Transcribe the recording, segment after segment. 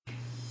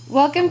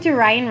Welcome to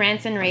Ryan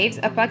Rants and Raves,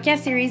 a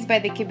podcast series by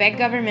the Quebec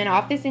Government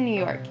Office in New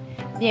York.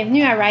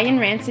 Bienvenue à Ryan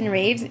Rants and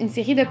Raves, une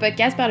série de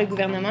podcasts par le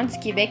gouvernement du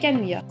Québec à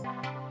New York.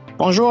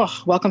 Bonjour,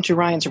 welcome to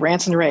Ryan's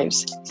Rants and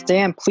Raves.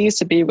 Today I'm pleased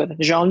to be with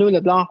Jean-Loup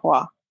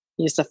Leblanc-Roy.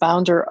 He is the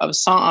founder of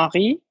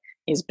Saint-Henri.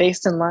 He's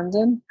based in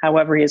London,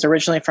 however, he is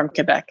originally from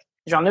Quebec.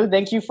 Jean-Loup,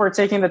 thank you for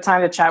taking the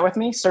time to chat with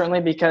me, certainly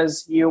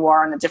because you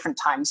are in a different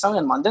time zone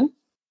in London.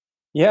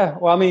 Yeah,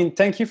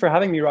 thank you for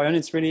having me, Ryan.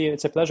 It's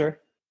a pleasure.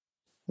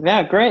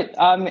 Yeah, great.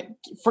 To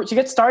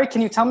get started,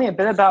 can you tell me a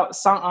bit about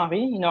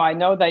Saint-Henri? I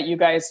know that you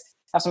guys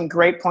have some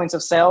great points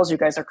of sales. You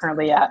guys are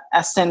currently at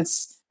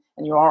Essence,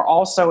 and you are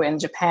also in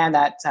Japan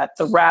at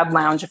the Rad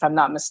Lounge, if I'm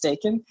not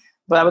mistaken.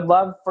 But I would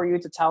love for you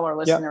to tell our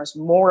listeners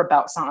more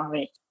about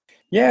Saint-Henri.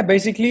 Yeah,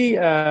 basically,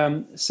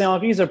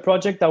 Saint-Henri is a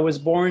project that was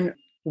born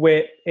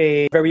with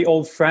a very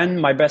old friend,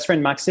 my best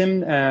friend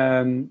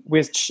Maxime,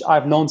 which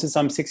I've known since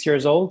I'm 6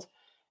 years old.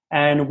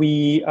 And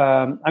we,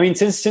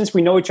 since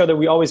we know each other,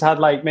 we always had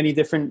like many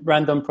different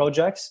random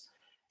projects.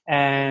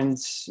 And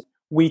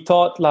we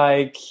thought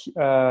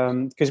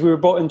because we were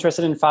both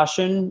interested in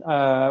fashion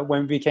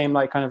when we became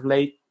like kind of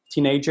late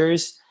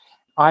teenagers.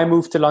 I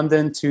moved to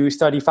London to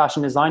study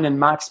fashion design, and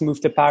Max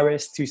moved to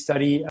Paris to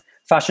study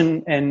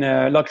fashion and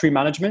luxury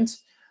management.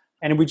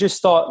 And we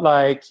just thought,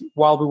 like,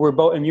 while we were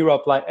both in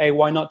Europe, like, hey,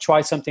 why not try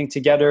something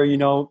together?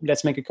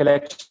 Let's make a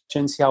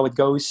collection, see how it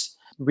goes.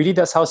 Really,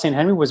 that's how Saint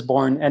Henri was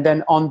born. And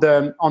then on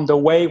the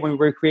way when we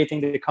were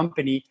creating the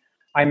company,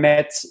 I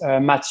met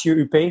Mathieu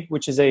Huppé,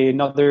 which is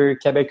another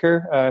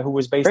Quebecer who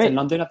was based in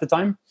London at the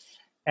time,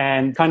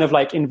 and kind of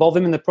like involved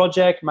him in the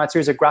project. Mathieu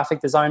is a graphic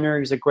designer.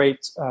 He's a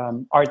great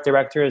art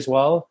director as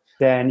well.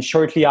 Then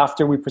shortly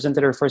after, we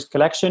presented our first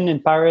collection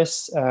in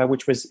Paris,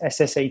 which was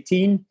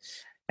SS18.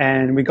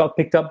 And we got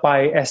picked up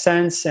by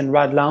Essence and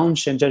Rad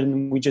Lounge. And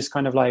then we just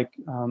kind of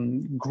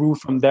grew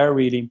from there,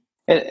 really.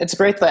 It's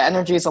great the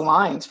energy is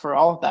aligned for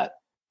all of that.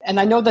 And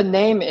I know the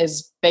name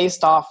is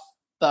based off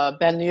the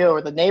banlieue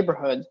or the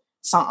neighborhood,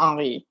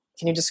 Saint-Henri.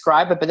 Can you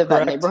describe a bit of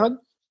that neighborhood?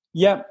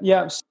 Yeah.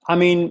 I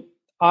mean,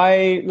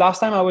 last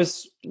time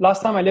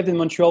I lived in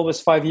Montreal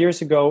was 5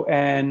 years ago,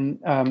 and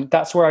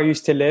that's where I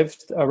used to live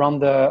around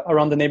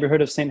the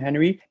neighborhood of Saint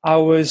Henri. I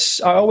always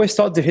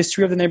thought the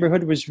history of the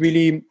neighborhood was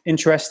really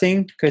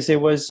interesting because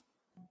it was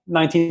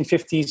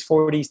 1950s,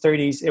 40s,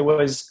 30s. It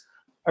was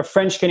a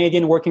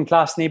French-Canadian working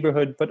class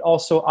neighborhood, but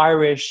also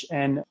Irish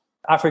and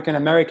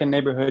African-American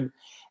neighborhood.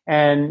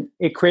 And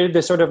it created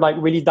this sort of like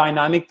really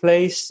dynamic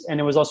place. And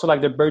it was also like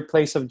the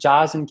birthplace of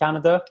jazz in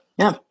Canada.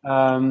 Yeah.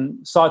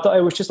 So I thought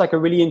it was just like a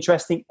really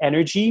interesting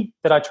energy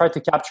that I tried to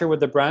capture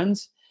with the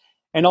brand.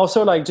 And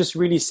also like just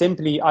really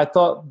simply, I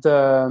thought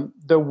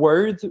the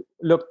word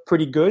looked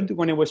pretty good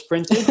when it was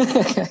printed.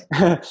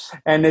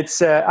 And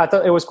I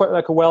thought it was quite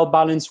like a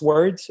well-balanced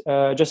word,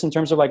 just in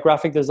terms of like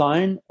graphic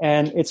design.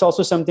 And it's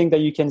also something that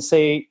you can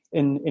say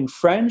in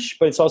French,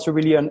 but it's also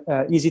really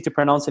easy to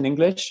pronounce in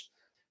English.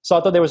 So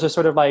I thought there was a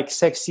sort of like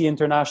sexy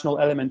international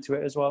element to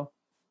it as well.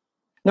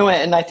 No,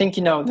 and I think,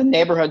 the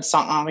neighborhood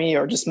Saint-Henri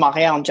or just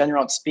Montréal in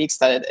general, it speaks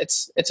that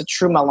it's a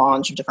true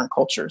melange of different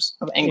cultures,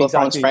 of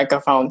Anglophones,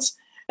 Francophones.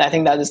 And I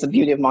think that is the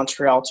beauty of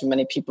Montreal to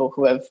many people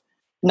who have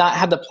not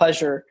had the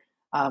pleasure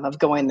of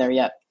going there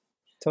yet.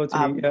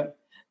 Totally, yeah.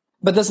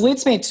 But this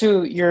leads me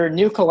to your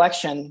new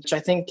collection, which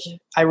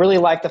I really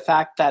like the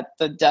fact that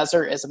the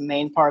desert is a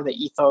main part of the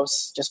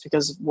ethos, just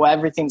because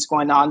everything's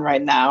going on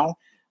right now.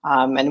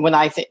 And when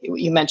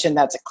you mentioned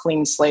that's a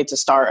clean slate to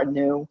start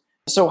anew.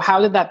 So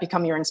how did that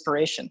become your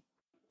inspiration?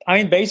 I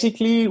mean,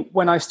 basically,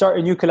 when I start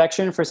a new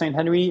collection for Saint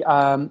Henri,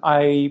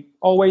 I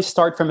always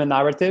start from a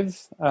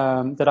narrative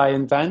that I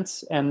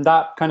invent. And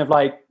that kind of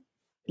like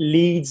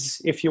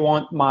leads, if you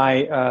want,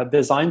 my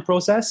design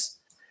process.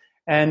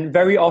 And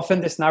very often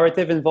this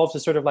narrative involves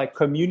a sort of like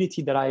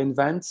community that I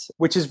invent,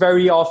 which is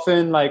very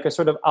often like a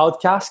sort of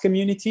outcast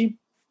community.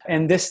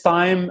 And this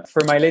time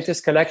for my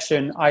latest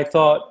collection,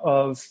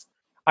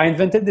 I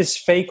invented this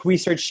fake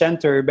research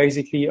center,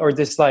 basically, or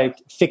this like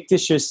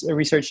fictitious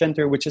research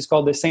center, which is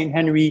called the Saint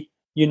Henri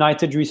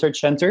United Research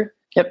Center.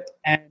 Yep.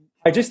 And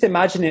I just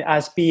imagine it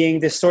as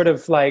being this sort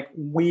of like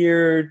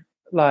weird,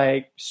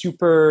 like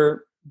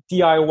super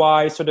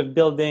DIY sort of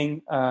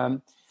building,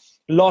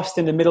 lost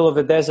in the middle of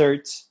the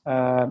desert,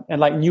 and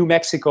like New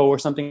Mexico or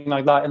something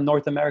like that in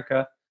North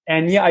America.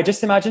 And yeah, I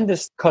just imagine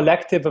this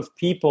collective of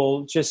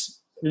people just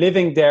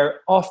living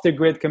there off the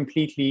grid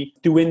completely,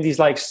 doing these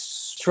like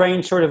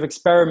strange sort of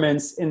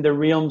experiments in the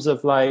realms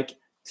of like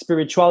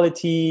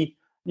spirituality,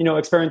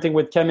 experimenting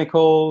with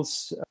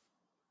chemicals,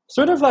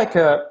 sort of like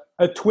a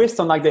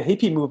twist on like the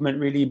hippie movement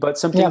really, but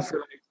something for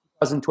like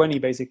 2020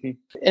 basically.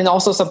 And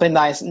also something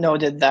that I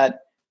noted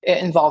that it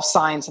involves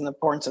science and the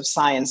importance of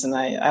science. And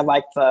I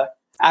like the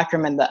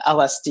acronym, the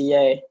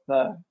LSDA,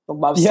 the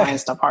Love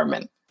Science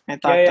Department. I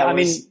thought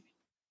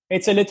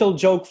it's a little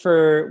joke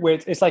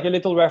it's like a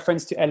little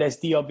reference to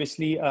LSD,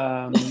 obviously.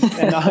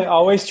 And I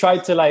always try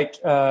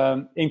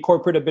to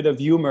incorporate a bit of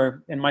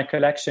humor in my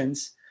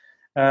collections.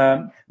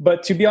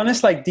 But to be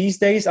honest, like these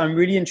days, I'm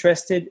really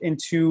interested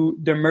into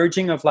the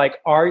merging of like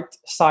art,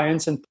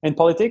 science, and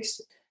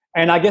politics.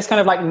 And I guess kind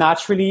of like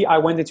naturally, I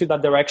went into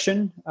that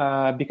direction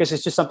because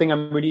it's just something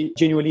I'm really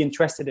genuinely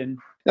interested in.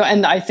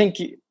 And I think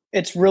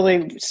it's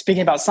really,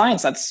 speaking about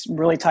science, that's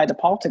really tied to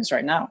politics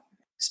right now.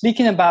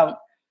 Speaking about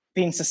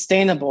being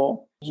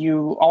sustainable,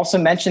 you also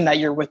mentioned that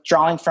you're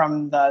withdrawing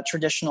from the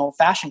traditional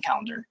fashion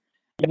calendar.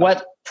 Yeah.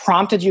 What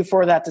prompted you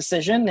for that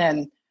decision,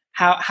 and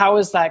how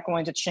is that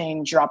going to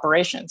change your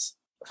operations?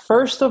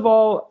 First of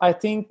all, I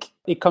think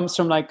it comes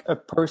from like a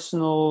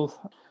personal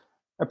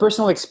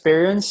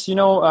experience.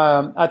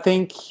 I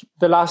think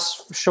the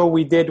last show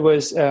we did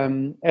was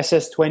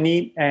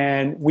SS20,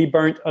 and we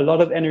burnt a lot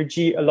of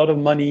energy, a lot of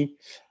money.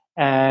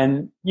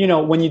 And,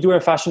 when you do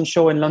a fashion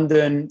show in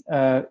London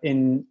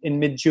in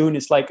mid-June,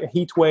 it's like a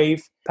heat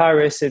wave.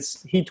 Paris,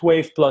 it's heat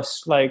wave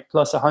plus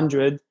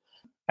 100.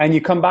 And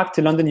you come back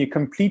to London, you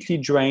completely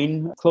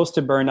drain, close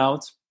to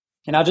burnout.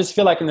 And I just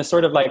feel like in a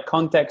sort of like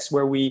context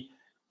where we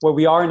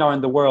are now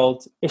in the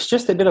world, it's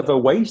just a bit of a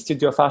waste to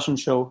do a fashion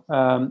show.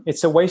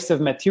 It's a waste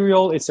of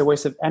material, it's a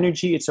waste of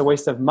energy, it's a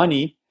waste of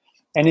money.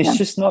 And it's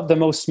just not the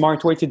most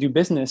smart way to do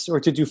business or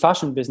to do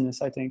fashion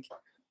business, I think.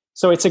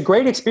 So it's a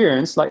great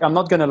experience. Like, I'm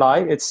not going to lie.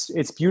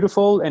 It's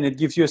beautiful and it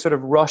gives you a sort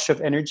of rush of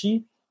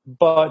energy,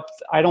 but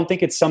I don't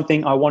think it's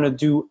something I want to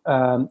do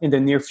in the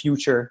near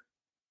future,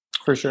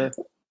 for sure.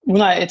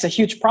 Well, it's a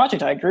huge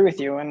project. I agree with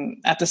you. And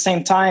at the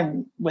same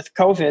time, with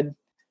COVID,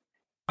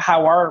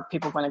 how are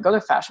people going to go to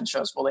fashion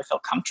shows? Will they feel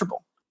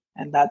comfortable?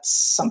 And that's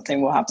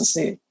something we'll have to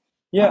see.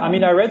 Yeah, I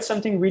mean, I read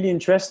something really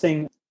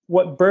interesting.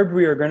 What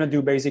Burberry are going to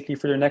do basically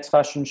for their next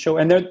fashion show.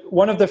 And they're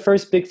one of the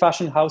first big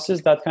fashion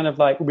houses that kind of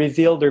like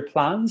reveal their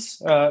plans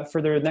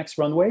for their next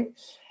runway.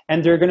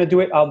 And they're going to do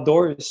it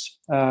outdoors.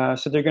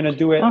 So they're going to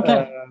do it,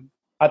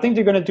 I think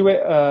they're going to do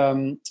it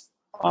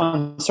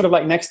on sort of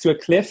like next to a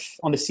cliff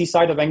on the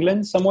seaside of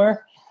England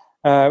somewhere,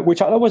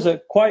 which I thought was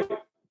quite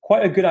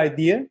a good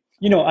idea.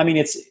 I mean,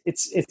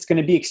 it's going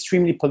to be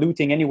extremely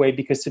polluting anyway,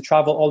 because to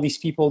travel all these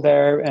people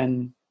there,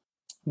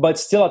 but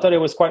still I thought it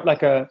was quite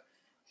like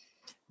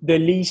the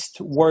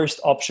least worst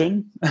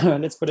option.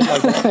 Let's put it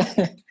like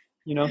that.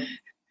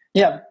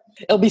 Yeah,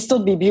 it'll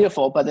still be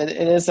beautiful, but it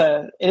is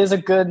a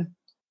good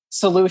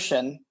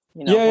solution.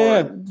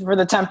 For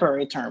the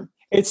temporary term.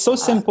 It's so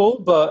simple,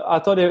 but I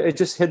thought it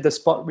just hit the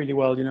spot really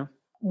well.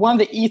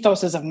 One of the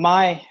ethoses of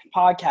my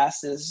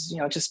podcast is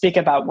to speak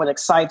about what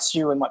excites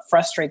you and what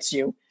frustrates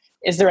you.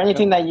 Is there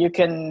anything that you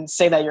can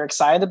say that you're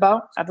excited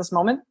about at this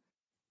moment?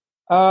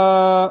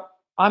 I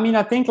mean,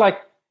 I think like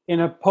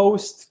in a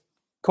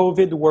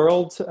post-COVID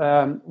world,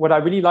 what I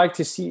really like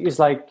to see is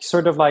like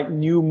sort of like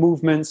new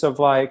movements of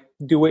like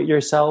do it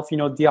yourself,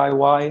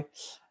 DIY.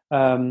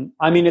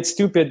 I mean, it's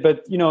stupid,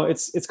 but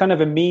it's kind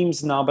of a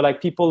memes now, but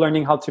like people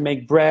learning how to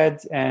make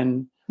bread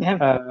and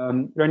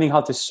learning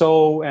how to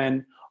sew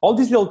and all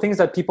these little things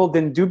that people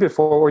didn't do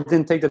before or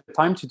didn't take the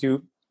time to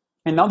do.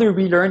 And now they're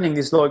relearning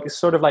these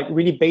sort of like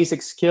really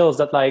basic skills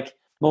that like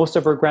most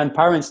of our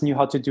grandparents knew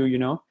how to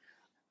do,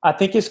 I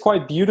think it's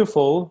quite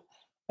beautiful.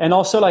 And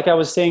also, like I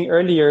was saying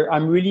earlier,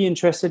 I'm really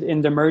interested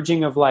in the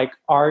merging of like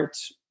art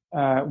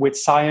with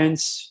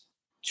science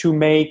to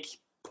make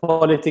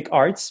politic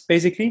arts,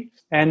 basically.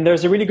 And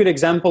there's a really good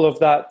example of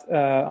that.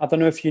 I don't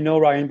know if you know,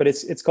 Ryan, but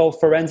it's called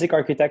Forensic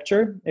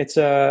Architecture. It's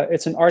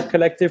an art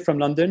collective from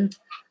London.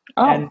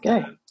 Oh, and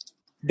okay.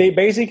 They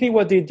basically,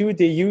 what they do,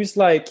 they use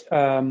like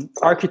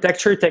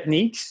architecture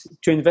techniques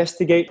to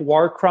investigate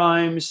war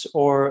crimes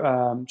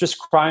or just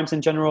crimes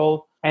in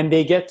general. And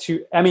they get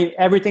to, I mean,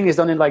 everything is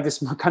done in like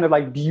this kind of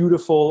like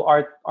beautiful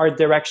art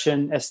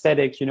direction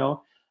aesthetic,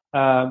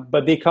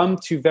 but they come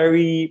to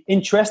very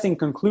interesting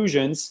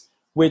conclusions,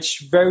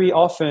 which very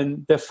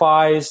often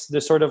defies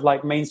the sort of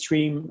like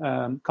mainstream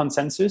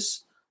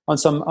consensus on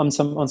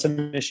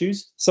some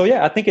issues. So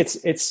yeah, I think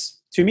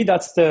it's to me,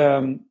 that's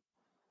the,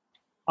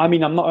 I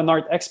mean, I'm not an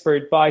art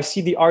expert, but I see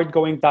the art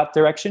going that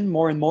direction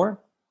more and more.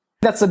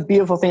 That's the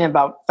beautiful thing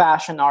about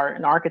fashion art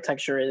and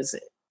architecture is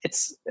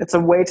it's a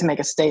way to make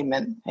a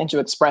statement and to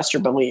express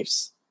your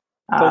beliefs.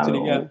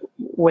 Totally, yeah.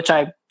 Which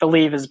I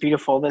believe is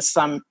beautiful. This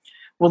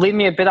will lead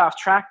me a bit off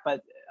track,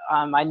 but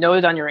I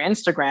noted on your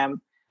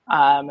Instagram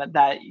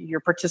that you're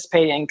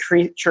participating in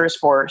Creatures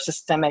for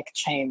Systemic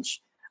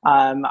Change.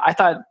 I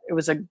thought it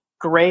was a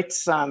great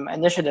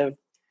initiative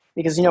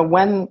because,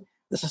 when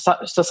the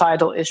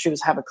societal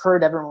issues have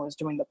occurred, everyone was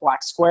doing the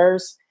black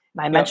squares.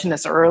 And I mentioned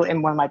this early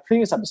in one of my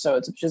previous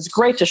episodes, which is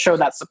great to show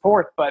that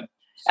support. But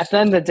at the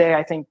end of the day,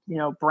 I think,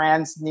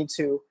 brands need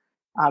to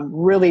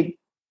really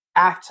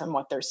act on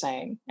what they're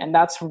saying. And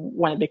that's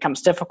when it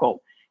becomes difficult.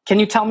 Can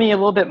you tell me a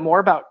little bit more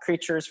about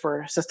Creatures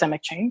for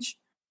Systemic Change?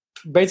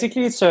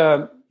 Basically, it's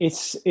a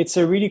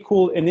really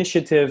cool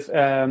initiative.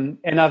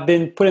 And I've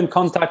been put in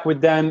contact with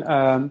them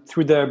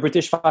through the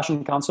British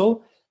Fashion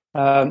Council.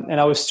 And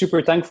I was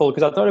super thankful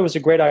because I thought it was a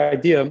great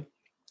idea.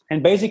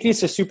 And basically,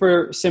 it's a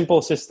super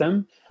simple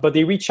system, but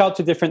they reach out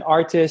to different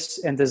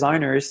artists and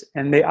designers,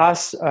 and they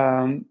ask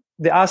them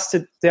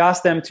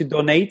to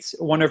donate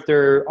one of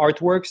their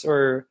artworks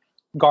or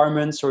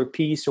garments or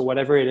piece or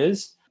whatever it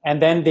is.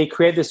 And then they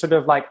create this sort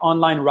of like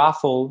online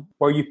raffle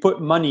where you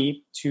put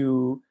money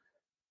to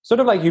sort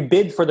of like you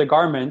bid for the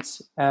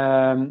garments,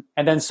 and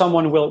then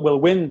someone will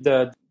win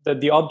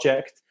the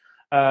object.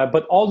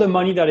 But all the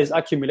money that is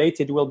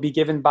accumulated will be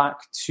given back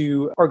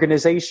to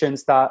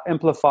organizations that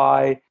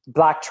amplify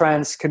Black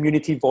trans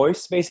community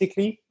voice,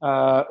 basically,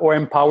 or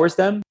empowers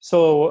them.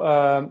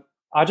 So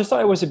I just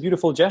thought it was a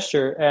beautiful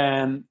gesture,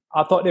 and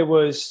I thought it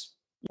was.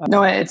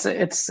 No, it's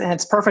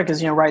perfect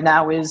because right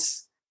now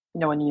is in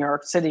New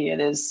York City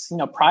it is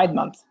Pride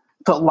Month.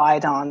 Put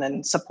light on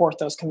and support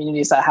those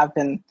communities that have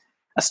been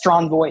a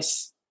strong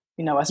voice,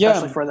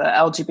 especially for the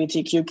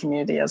LGBTQ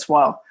community as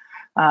well.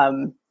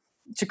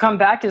 To come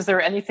back, is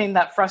there anything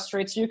that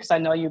frustrates you? Because I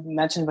know you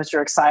mentioned what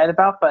you're excited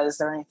about, but is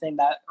there anything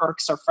that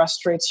irks or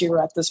frustrates you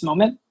at this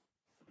moment?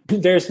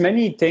 There's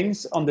many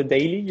things on the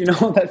daily,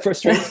 that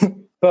frustrates me.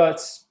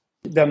 But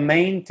the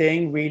main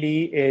thing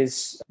really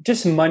is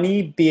just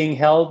money being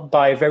held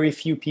by very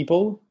few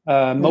people.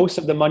 Most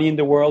of the money in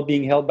the world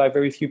being held by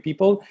very few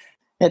people.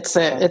 It's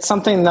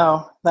something,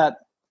 though, that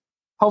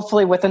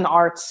hopefully within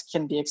arts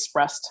can be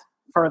expressed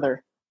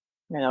further.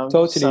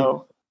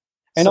 Totally.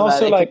 And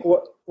also, like,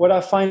 what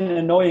I find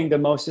annoying the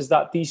most is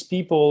that these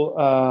people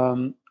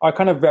are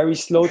kind of very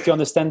slow to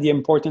understand the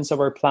importance of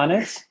our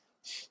planet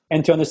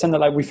and to understand that,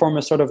 like, we form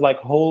a sort of like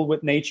whole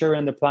with nature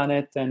and the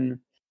planet. And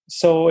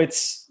so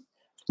it's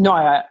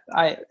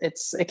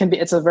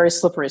it's a very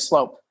slippery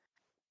slope.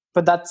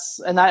 But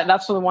that's one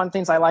of the one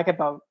things I like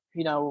about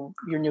your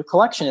new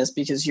collection is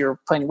because you're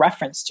putting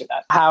reference to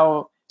that,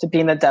 how to be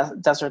in the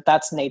desert,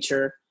 that's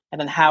nature,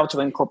 and then how to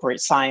incorporate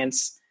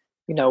science.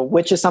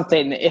 Which is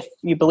something, if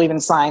you believe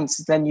in science,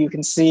 then you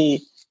can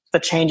see the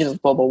changes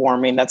of global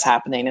warming that's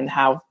happening and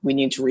how we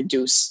need to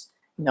reduce,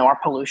 our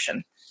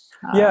pollution.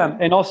 Yeah,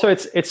 and also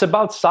it's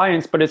about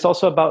science, but it's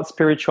also about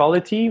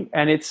spirituality,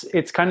 and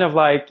it's kind of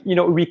like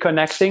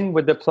reconnecting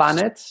with the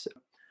planet,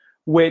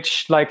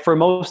 which, like, for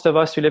most of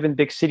us who live in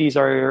big cities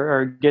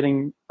are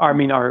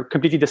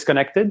completely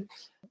disconnected.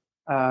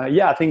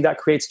 I think that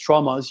creates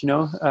traumas.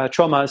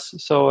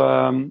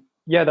 So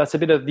that's a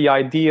bit of the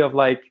idea of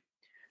like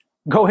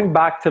going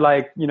back to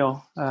like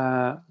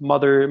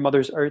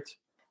Mother's Earth.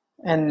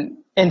 And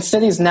in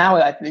cities now,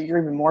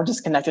 you're even more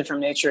disconnected from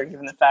nature,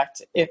 given the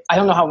fact, I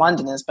don't know how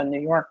London is, but in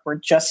New York, we're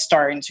just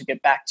starting to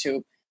get back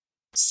to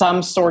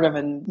some sort of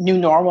a new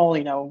normal,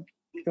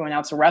 going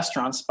out to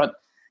restaurants. But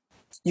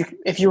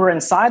if you were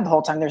inside the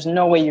whole time, there's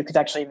no way you could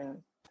actually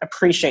even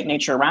appreciate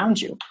nature around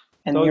you.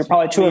 And you're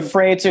probably too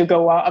afraid to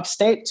go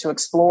upstate to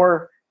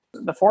explore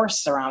the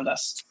forests around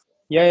us.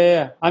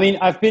 Yeah. I mean,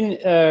 I've been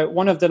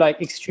one of the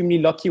like extremely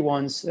lucky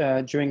ones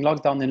during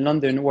lockdown in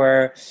London,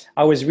 where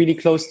I was really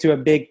close to a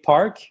big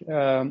park,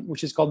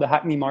 which is called the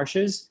Hackney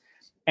Marshes.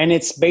 And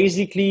it's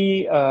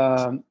basically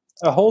a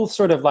whole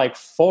sort of like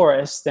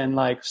forest and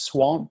like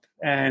swamp.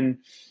 And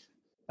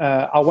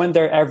I went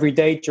there every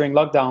day during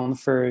lockdown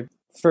for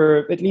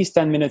at least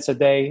 10 minutes a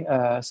day,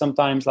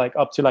 sometimes like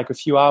up to like a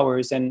few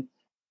hours. And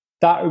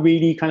that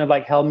really kind of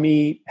like helped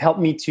me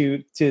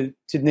to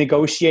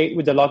negotiate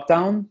with the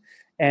lockdown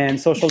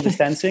and social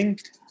distancing.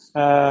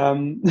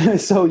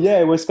 So yeah,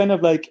 it was kind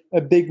of like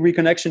a big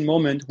reconnection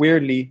moment,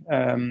 weirdly,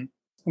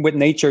 with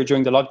nature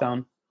during the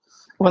lockdown.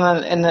 Well,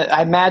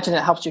 I imagine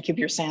it helps you keep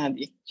your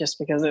sanity, just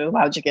because it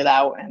allowed you to get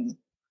out and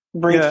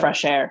breathe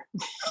fresh air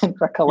and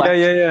recollect.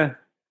 Yeah,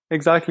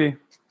 exactly.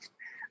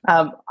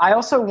 I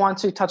also want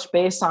to touch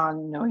base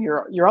on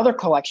your other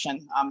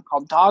collection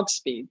called Dog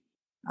Speed.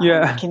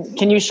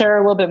 Can you share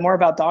a little bit more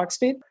about Dog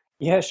Speed?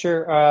 Yeah,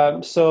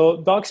 sure.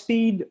 So Dog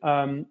Speed,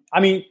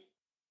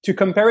 to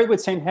compare it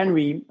with St.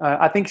 Henry,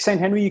 I think St.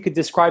 Henry, you could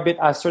describe it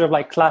as sort of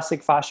like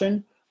classic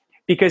fashion,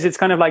 because it's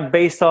kind of like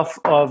based off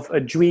of a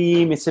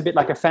dream. It's a bit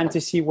like a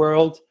fantasy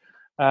world.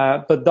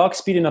 But Dog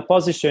Speed in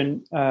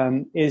Opposition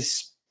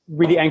is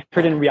really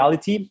anchored in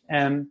reality.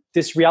 And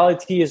this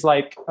reality is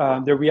like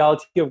the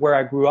reality of where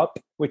I grew up,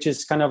 which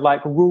is kind of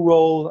like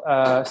rural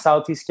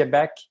Southeast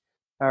Quebec,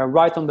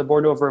 right on the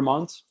border of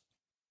Vermont.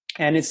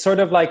 And it's sort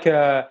of like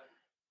a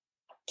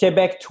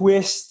Quebec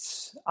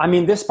twist. I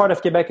mean, this part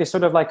of Quebec is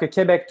sort of like a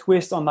Quebec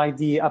twist on like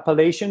the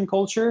Appalachian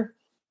culture.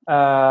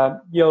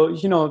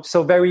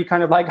 So very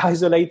kind of like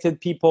isolated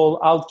people,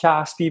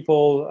 outcast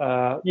people,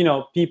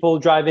 people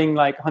driving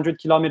like 100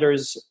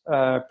 kilometers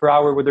per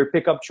hour with their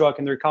pickup truck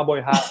and their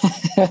cowboy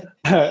hat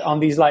on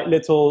these like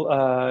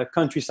little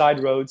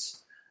countryside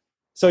roads.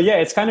 So yeah,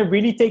 it's kind of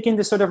really taking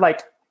this sort of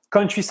like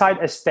countryside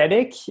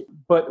aesthetic,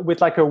 but with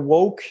like a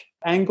woke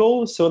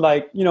angle. So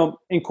like,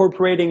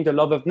 incorporating the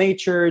love of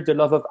nature, the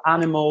love of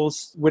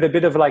animals, with a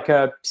bit of like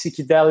a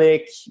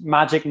psychedelic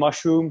magic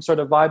mushroom sort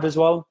of vibe as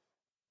well.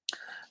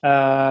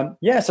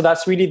 So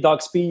that's really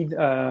Dog Speed.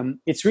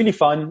 It's really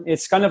fun.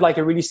 It's kind of like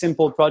a really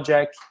simple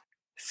project,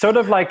 sort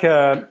of like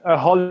a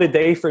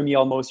holiday for me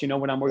almost,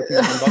 when I'm working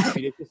on Dog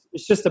Speed.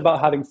 It's just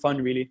about having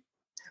fun, really.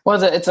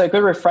 Well, it's a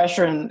good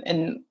refresher.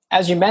 And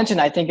as you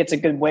mentioned, I think it's a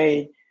good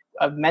way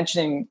of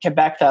mentioning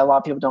Quebec that a lot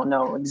of people don't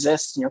know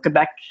exists.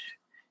 Quebec,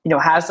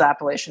 has the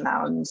Appalachian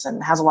Mountains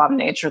and has a lot of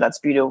nature that's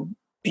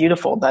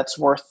beautiful, that's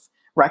worth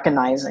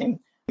recognizing.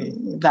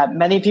 That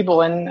many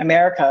people in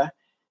America,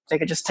 they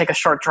could just take a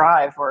short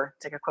drive or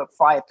take a quick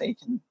flight. They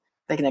can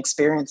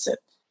experience it.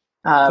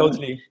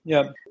 Totally,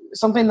 yeah.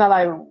 Something that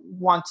I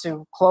want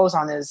to close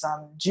on is,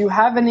 do you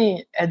have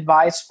any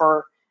advice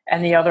for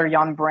any other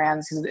young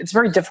brands? Because it's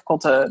very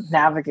difficult to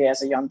navigate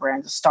as a young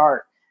brand to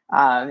start.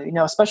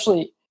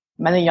 Especially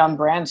many young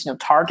brands,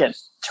 target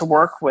to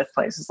work with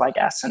places like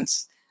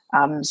Essence.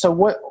 So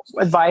what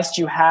advice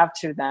do you have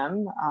to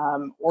them,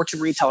 or to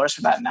retailers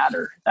for that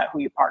matter, who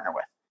you partner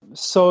with?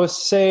 So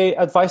say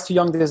advice to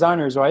young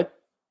designers, right?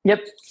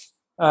 Yep.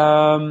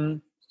 I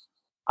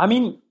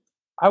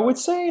would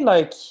say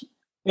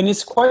and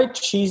it's quite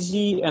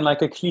cheesy and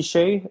like a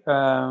cliche,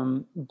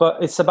 but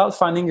it's about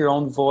finding your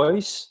own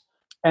voice.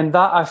 And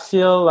that I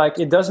feel like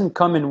it doesn't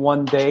come in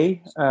one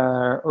day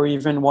or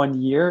even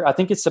 1 year. I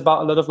think it's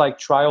about a lot of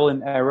trial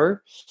and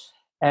error,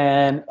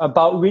 and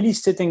about really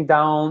sitting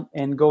down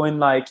and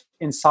going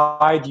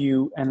inside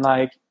you and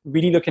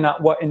really looking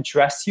at what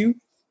interests you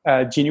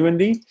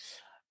genuinely.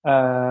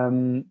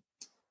 And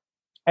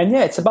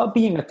yeah, it's about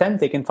being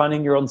authentic and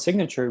finding your own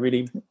signature,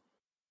 really.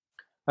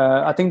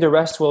 I think the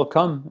rest will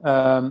come.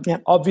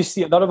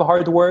 Obviously, a lot of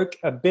hard work,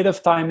 a bit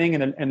of timing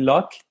and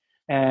luck,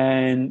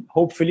 and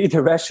hopefully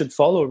the rest should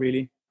follow,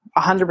 really.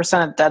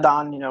 100% dead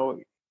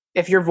on.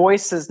 If your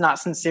voice is not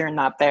sincere and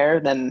not there,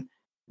 then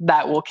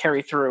that will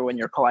carry through in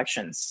your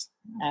collections.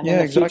 And in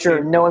the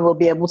future, no one will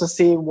be able to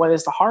see what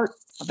is the heart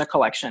of the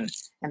collection,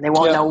 and they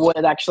won't know what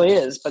it actually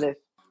is. But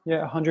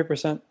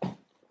 100%.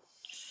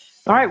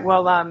 All right.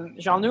 Well,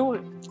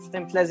 Jean-Loup, c'était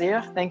un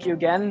plaisir. Thank you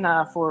again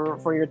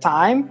for your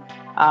time.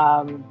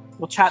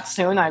 We'll chat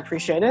soon. I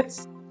appreciate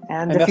it.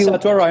 Merci à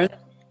toi, Ryan.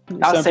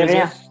 C'est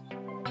rien.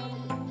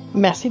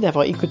 Merci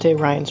d'avoir écouté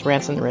Ryan's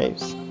Rants and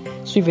Raves.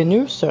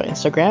 Suivez-nous sur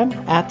Instagram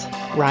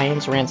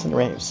 @Ryan's Rants and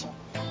Raves.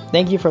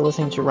 Thank you for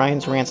listening to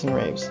Ryan's Rants and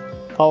Raves.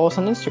 Follow us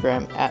on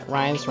Instagram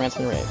 @Ryan's Rants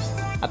and Raves.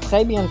 À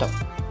très bientôt.